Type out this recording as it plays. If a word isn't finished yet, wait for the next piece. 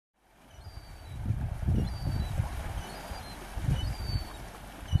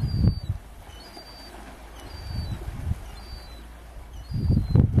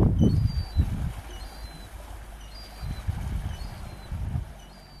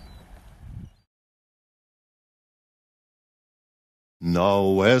Now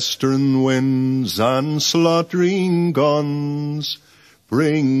western winds and slaughtering guns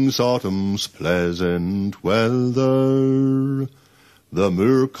brings autumn's pleasant weather. The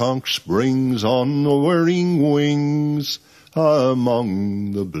moorconch springs on whirring wings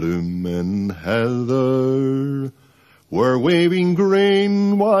among the blooming heather, where waving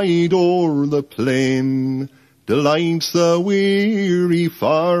grain wide o'er the plain delights the weary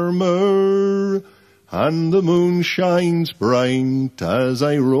farmer, and the moon shines bright as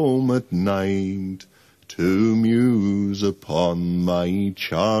I roam at night to muse upon my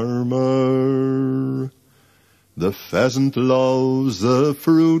charmer. The pheasant loves the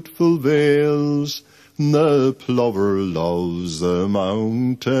fruitful vales, the plover loves the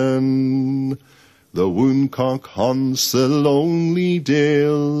mountain, the woodcock haunts the lonely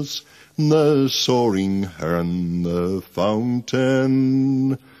dales, the soaring heron the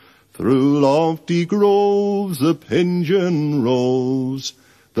fountain. Through lofty groves the pigeon roves,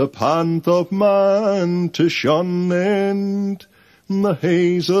 the pant of man to shun end, the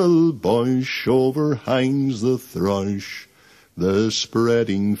hazel bush overhangs the thrush, the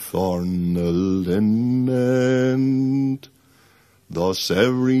spreading thorn the linnet. Thus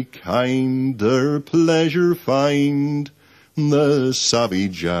every kind their pleasure find, the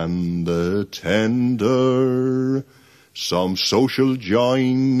savage and the tender. Some social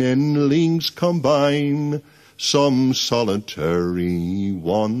join in links combine, some solitary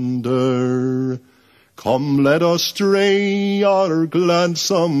wander. Come, let us stray our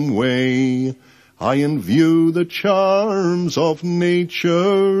gladsome way, and view the charms of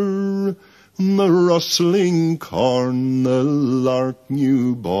nature, the rustling corn, the lark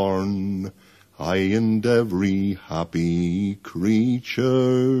newborn, and every happy creature.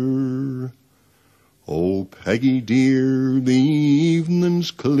 O Peggy dear, the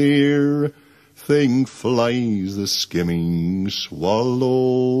evening's clear, think flies the skimming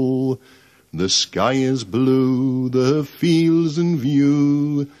swallow. The sky is blue, the fields in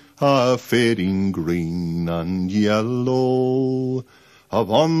view are fading green and yellow.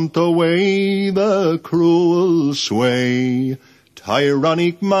 Avaunt away the cruel sway,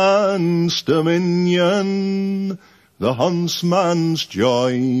 tyrannic man's dominion, the huntsman's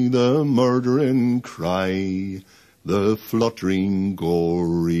joy, the murdering cry, the fluttering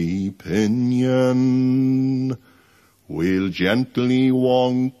gory pinion. We'll gently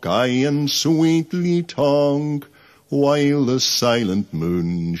wonk, aye, and sweetly tonk, while the silent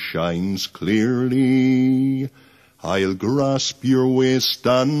moon shines clearly. I'll grasp your waist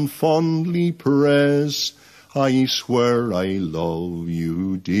and fondly press, I swear I love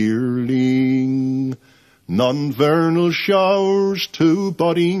you dearly. None vernal showers to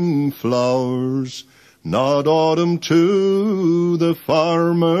budding flowers, not autumn to the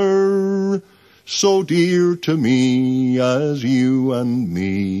farmer, so dear to me as you and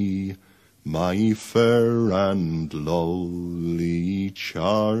me, my fair and lovely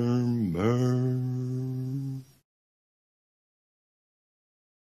charmer.